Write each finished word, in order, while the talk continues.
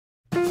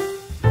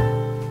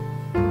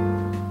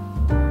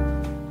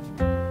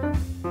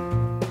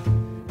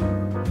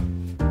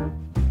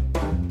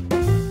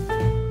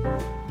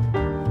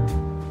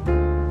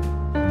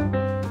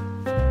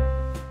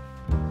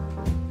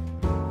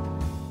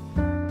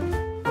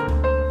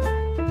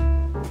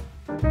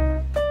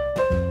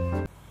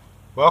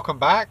Welcome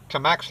back to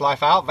Max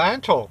Life Out Van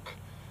Talk.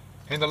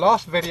 In the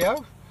last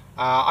video,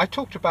 I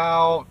talked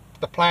about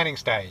the planning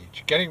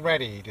stage, getting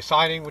ready,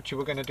 deciding what you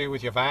were going to do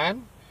with your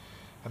van,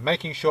 and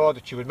making sure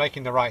that you were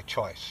making the right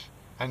choice,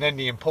 and then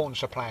the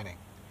importance of planning.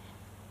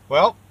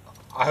 Well,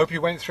 I hope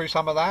you went through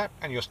some of that,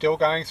 and you're still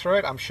going through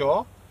it, I'm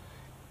sure.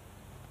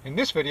 In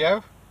this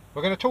video,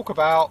 we're going to talk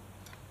about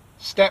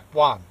step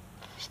one,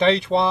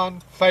 stage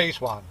one,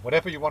 phase one,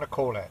 whatever you want to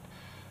call it.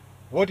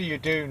 What do you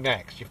do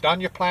next? You've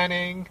done your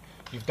planning,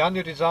 you've done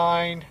your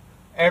design,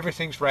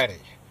 everything's ready.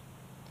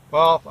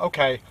 Well,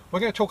 okay, we're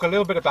going to talk a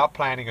little bit about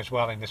planning as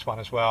well in this one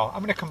as well.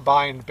 I'm going to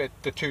combine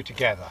the two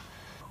together.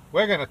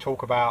 We're going to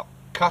talk about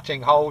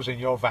cutting holes in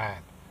your van.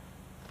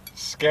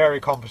 Scary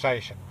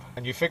conversation.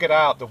 And you figured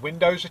out the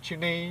windows that you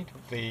need,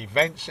 the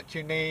vents that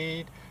you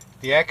need,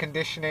 the air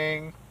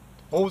conditioning,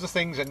 all the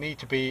things that need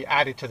to be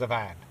added to the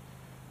van.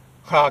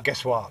 Well,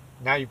 guess what?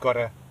 Now you've got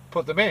to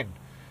put them in.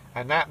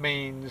 And that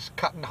means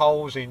cutting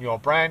holes in your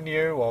brand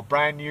new or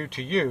brand new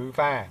to you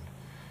van.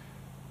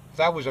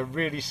 That was a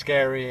really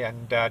scary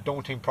and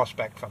daunting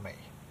prospect for me.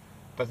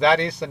 But that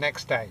is the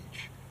next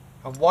stage.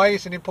 And why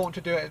is it important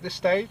to do it at this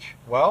stage?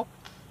 Well,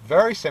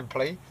 very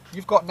simply,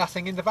 you've got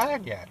nothing in the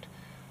van yet.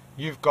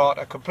 You've got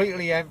a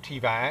completely empty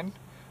van.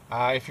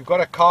 If you've got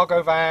a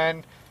cargo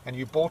van and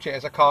you bought it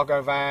as a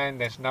cargo van,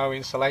 there's no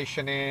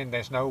insulation in,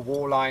 there's no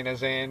wall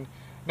liners in.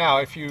 Now,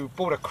 if you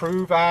bought a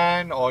crew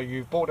van or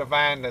you bought a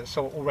van that's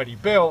already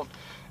built,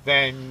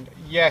 then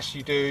yes,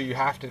 you do. You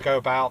have to go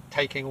about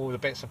taking all the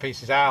bits and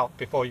pieces out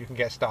before you can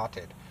get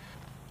started.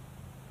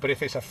 But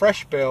if it's a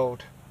fresh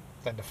build,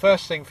 then the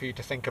first thing for you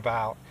to think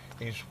about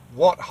is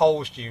what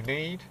holes do you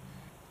need?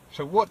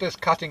 So what does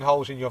cutting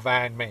holes in your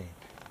van mean?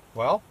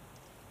 Well,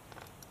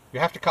 you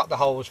have to cut the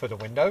holes for the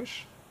windows.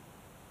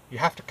 You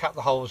have to cut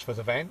the holes for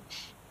the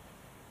vents.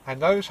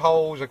 And those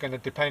holes are going to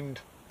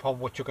depend upon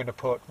what you're going to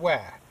put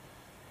where.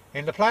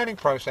 In the planning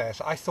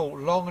process, I thought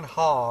long and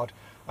hard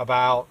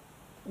about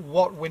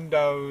what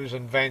windows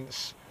and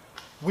vents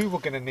we were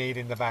going to need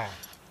in the van.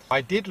 I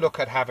did look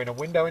at having a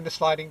window in the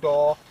sliding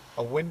door,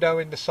 a window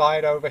in the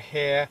side over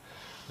here,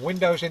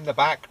 windows in the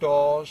back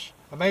doors,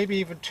 and maybe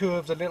even two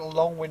of the little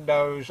long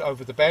windows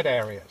over the bed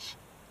areas.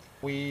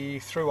 We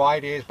threw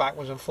ideas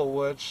backwards and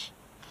forwards,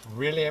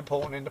 really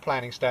important in the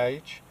planning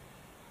stage,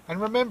 and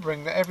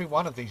remembering that every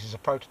one of these is a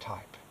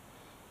prototype.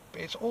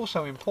 But it's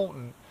also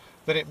important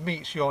that it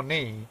meets your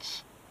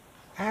needs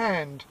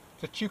and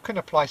that you can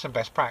apply some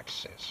best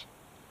practices.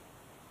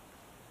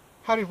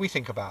 How did we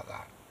think about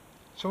that?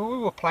 So when we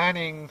were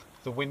planning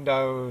the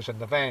windows and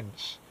the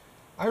vents,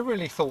 I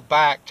really thought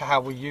back to how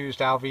we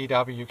used our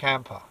VW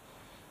camper.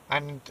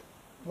 And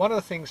one of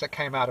the things that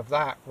came out of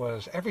that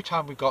was every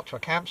time we got to a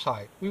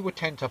campsite, we would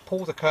tend to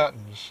pull the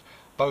curtains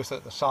both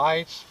at the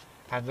sides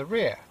and the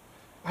rear,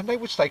 and they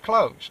would stay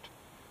closed.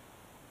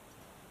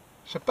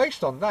 So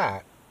based on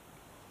that,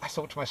 I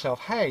thought to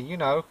myself, hey, you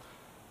know,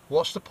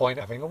 what's the point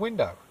of having a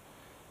window?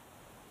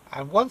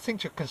 And one thing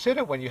to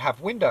consider when you have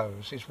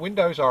windows is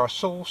windows are a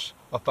source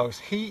of both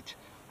heat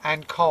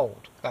and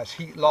cold. That's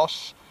heat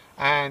loss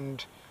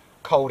and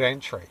cold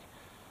entry.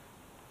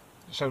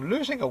 So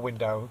losing a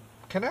window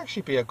can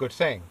actually be a good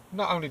thing.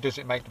 Not only does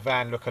it make the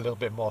van look a little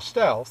bit more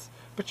stealth,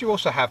 but you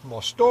also have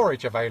more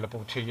storage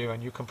available to you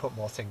and you can put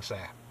more things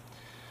there.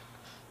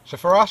 So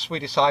for us, we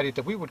decided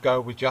that we would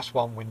go with just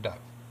one window.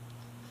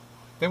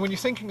 Then when you're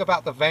thinking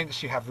about the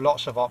vents, you have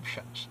lots of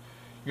options.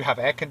 You have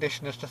air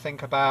conditioners to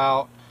think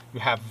about, you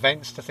have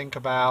vents to think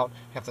about,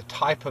 you have the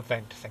type of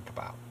vent to think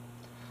about,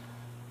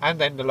 and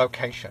then the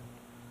location.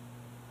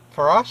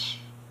 For us,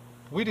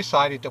 we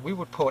decided that we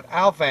would put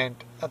our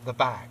vent at the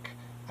back,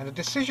 and the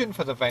decision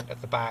for the vent at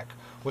the back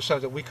was so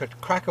that we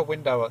could crack a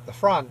window at the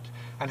front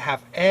and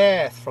have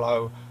air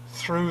flow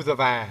through the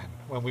van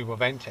when we were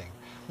venting.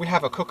 We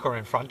have a cooker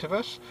in front of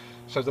us,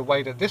 so the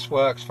way that this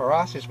works for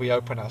us is we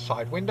open our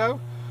side window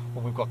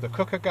when we've got the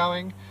cooker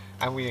going,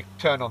 and we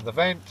turn on the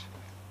vent,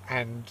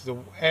 and the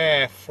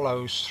air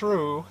flows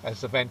through as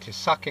the vent is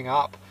sucking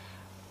up,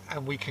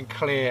 and we can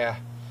clear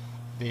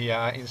the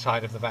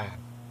inside of the van.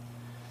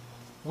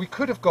 We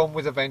could have gone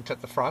with a vent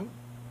at the front,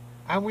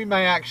 and we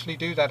may actually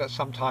do that at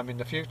some time in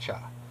the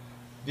future.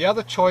 The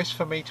other choice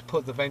for me to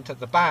put the vent at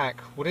the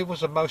back, well, it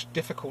was the most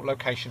difficult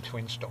location to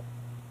install.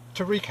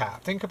 To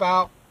recap, think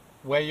about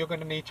where you're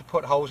going to need to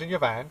put holes in your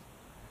van.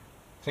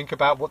 Think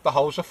about what the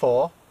holes are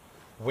for.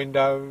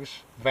 Windows,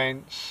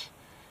 vents,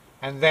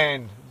 and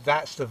then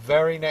that's the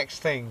very next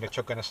thing that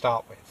you're going to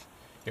start with.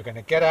 You're going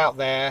to get out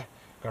there,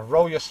 you're going to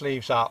roll your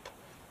sleeves up,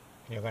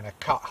 and you're going to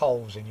cut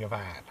holes in your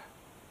van.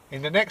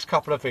 In the next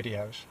couple of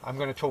videos, I'm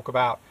going to talk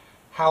about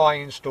how I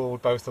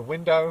installed both the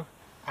window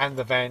and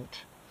the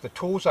vent, the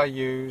tools I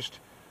used,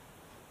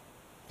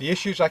 the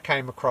issues I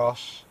came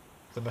across,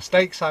 the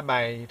mistakes I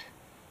made,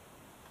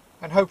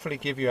 and hopefully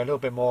give you a little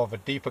bit more of a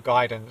deeper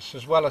guidance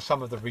as well as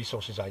some of the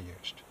resources I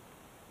used.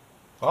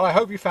 Well, I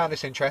hope you found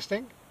this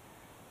interesting.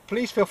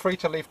 Please feel free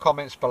to leave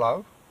comments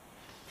below.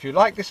 If you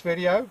like this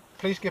video,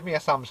 please give me a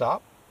thumbs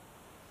up.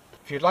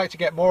 If you'd like to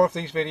get more of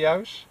these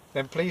videos,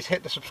 then please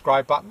hit the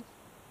subscribe button.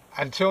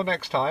 Until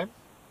next time,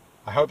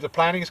 I hope the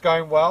planning is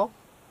going well.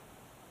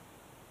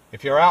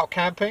 If you're out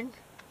camping,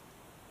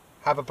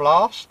 have a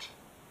blast.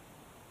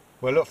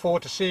 We'll look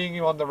forward to seeing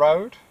you on the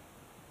road.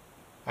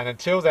 And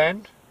until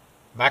then,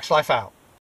 Max Life out.